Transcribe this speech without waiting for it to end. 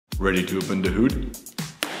Ready to open the hood?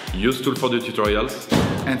 UseTool for the tutorials.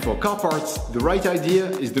 And for car parts, the right idea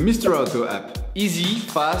is the Mr. Auto app. Easy,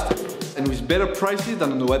 fast, and with better prices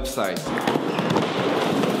than on the website.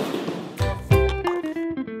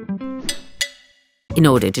 In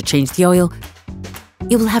order to change the oil,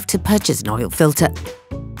 you will have to purchase an oil filter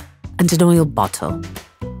and an oil bottle.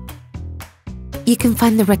 You can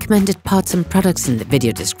find the recommended parts and products in the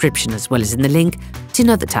video description as well as in the link to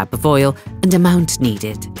know the type of oil and amount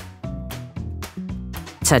needed.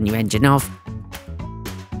 Turn your engine off,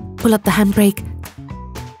 pull up the handbrake,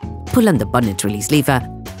 pull on the bonnet release lever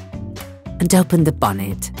and open the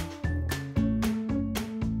bonnet.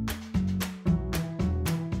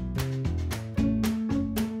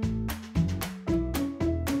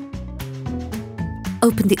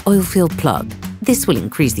 Open the oil fill plug. This will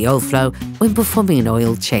increase the oil flow when performing an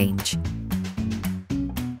oil change.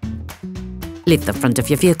 Lift the front of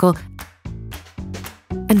your vehicle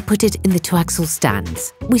and put it in the two-axle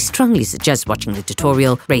stands. We strongly suggest watching the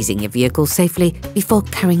tutorial, raising your vehicle safely before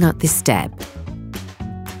carrying out this step.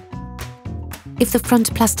 If the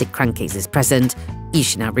front plastic crankcase is present, you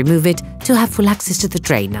should now remove it to have full access to the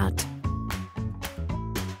drain nut.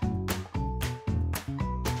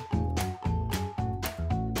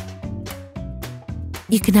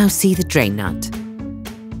 You can now see the drain nut.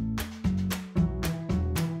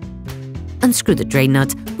 Unscrew the drain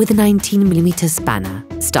nut with a 19mm spanner.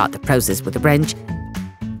 Start the process with a wrench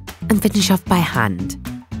and finish off by hand.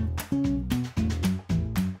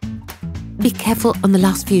 Be careful on the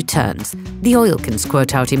last few turns. The oil can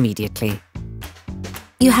squirt out immediately.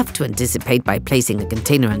 You have to anticipate by placing a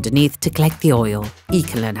container underneath to collect the oil. You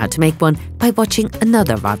can learn how to make one by watching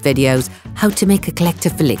another of our videos, how to make a collector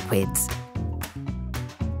for liquids.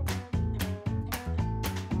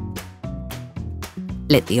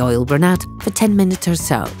 Let the oil run out for 10 minutes or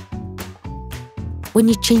so. When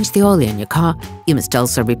you change the oil in your car, you must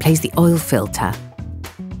also replace the oil filter.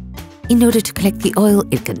 In order to collect the oil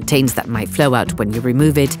it contains that might flow out when you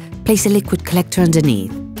remove it, place a liquid collector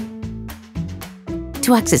underneath.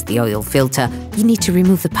 To access the oil filter, you need to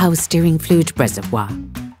remove the power steering fluid reservoir.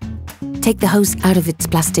 Take the hose out of its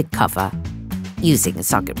plastic cover. Using a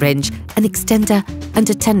socket wrench, an extender and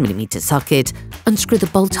a 10mm socket, unscrew the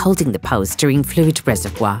bolt holding the power steering fluid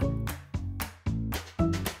reservoir.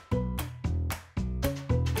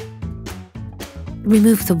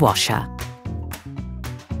 Remove the washer.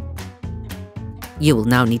 You will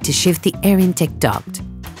now need to shift the air intake duct.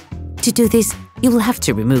 To do this, you will have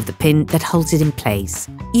to remove the pin that holds it in place.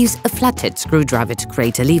 Use a flathead screwdriver to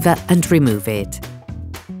create a lever and remove it.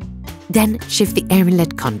 Then shift the air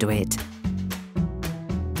inlet conduit.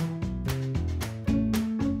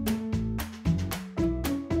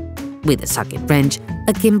 With a socket wrench,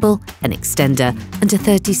 a gimbal, an extender and a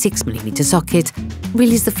 36mm socket,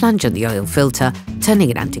 release the flange on the oil filter, turning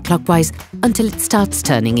it anti-clockwise until it starts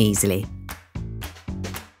turning easily.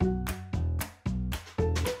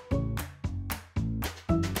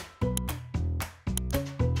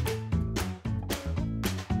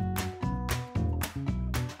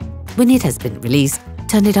 When it has been released,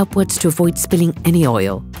 turn it upwards to avoid spilling any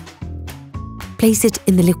oil. Place it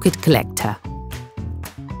in the liquid collector.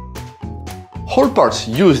 All parts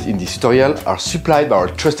used in this tutorial are supplied by our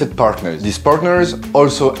trusted partners. These partners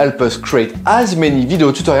also help us create as many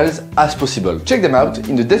video tutorials as possible. Check them out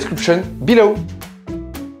in the description below.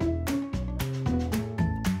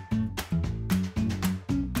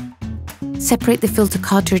 Separate the filter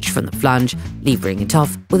cartridge from the flange, levering it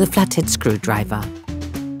off with a flathead screwdriver.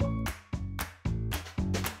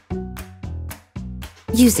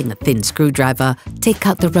 Using a thin screwdriver, take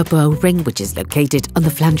out the rubber O-ring which is located on the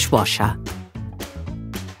flange washer.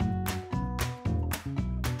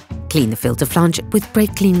 Clean the filter flange with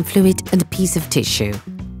brake cleaning fluid and a piece of tissue.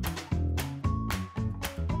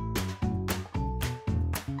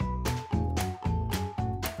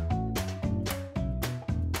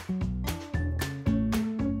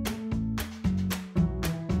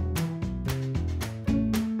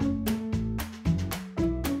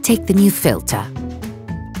 Take the new filter.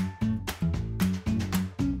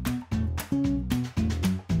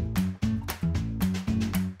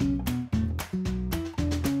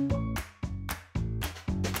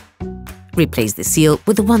 Replace the seal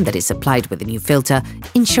with the one that is supplied with the new filter,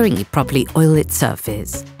 ensuring you properly oil its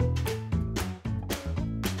surface.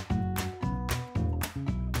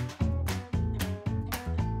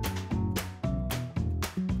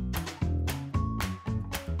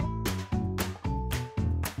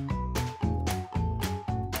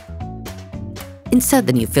 Insert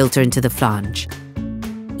the new filter into the flange.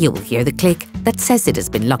 You will hear the click that says it has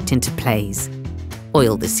been locked into place.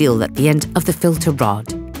 Oil the seal at the end of the filter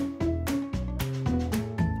rod.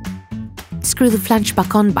 screw the flange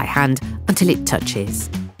back on by hand until it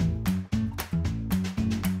touches.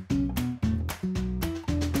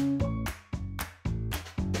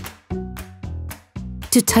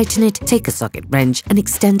 To tighten it, take a socket wrench, an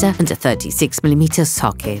extender and a 36mm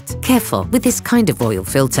socket. Careful, with this kind of oil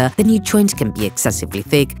filter, the new joint can be excessively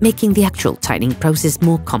thick, making the actual tightening process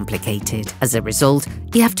more complicated. As a result,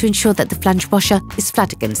 you have to ensure that the flange washer is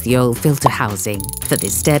flat against the oil filter housing. For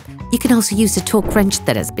this step, you can also use a torque wrench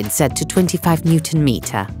that has been set to 25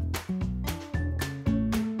 Nm.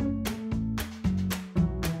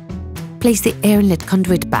 Place the air inlet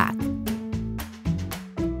conduit back.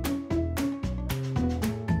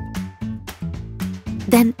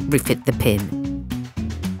 Then refit the pin.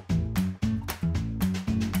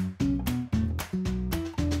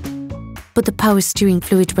 Put the power steering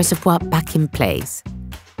fluid reservoir back in place.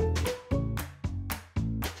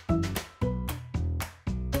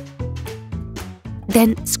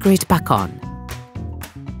 Then screw it back on.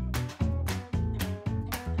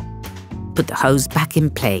 Put the hose back in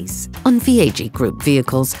place. On VAG Group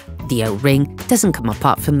vehicles, the O-ring doesn't come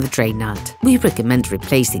apart from the drain nut. We recommend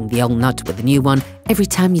replacing the old nut with a new one every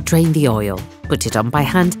time you drain the oil. Put it on by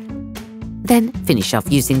hand, then finish off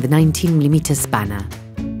using the 19mm spanner.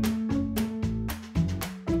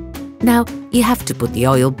 Now you have to put the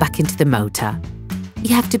oil back into the motor.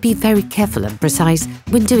 You have to be very careful and precise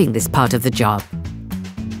when doing this part of the job.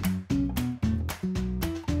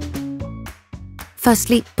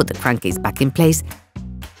 Firstly, put the crankcase back in place.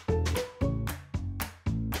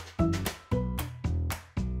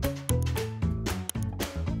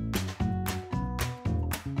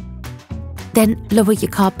 Then lower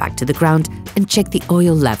your car back to the ground and check the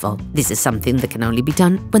oil level. This is something that can only be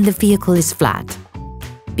done when the vehicle is flat.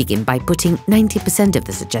 Begin by putting 90% of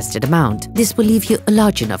the suggested amount. This will leave you a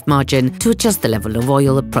large enough margin to adjust the level of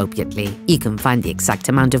oil appropriately. You can find the exact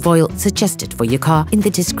amount of oil suggested for your car in the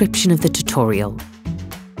description of the tutorial.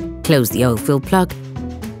 Close the oil fill plug.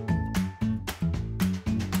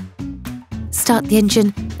 Start the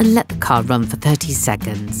engine and let the car run for 30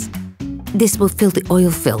 seconds. This will fill the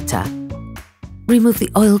oil filter. Remove the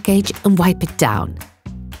oil gauge and wipe it down.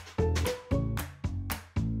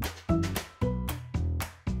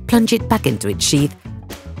 Plunge it back into its sheath,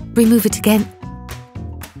 remove it again,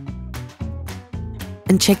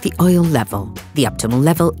 and check the oil level. The optimal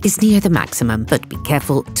level is near the maximum, but be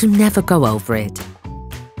careful to never go over it.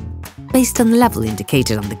 Based on the level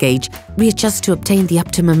indicated on the gauge, readjust to obtain the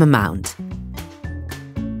optimum amount.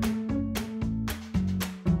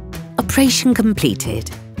 Operation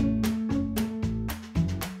completed.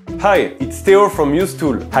 Hi, it's Theo from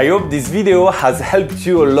UseTool. I hope this video has helped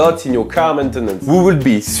you a lot in your car maintenance. We would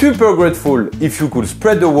be super grateful if you could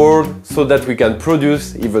spread the word so that we can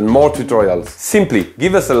produce even more tutorials. Simply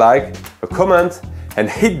give us a like, a comment, and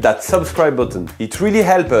hit that subscribe button. It really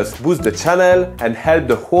helps us boost the channel and help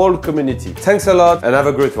the whole community. Thanks a lot and have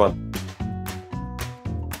a great one.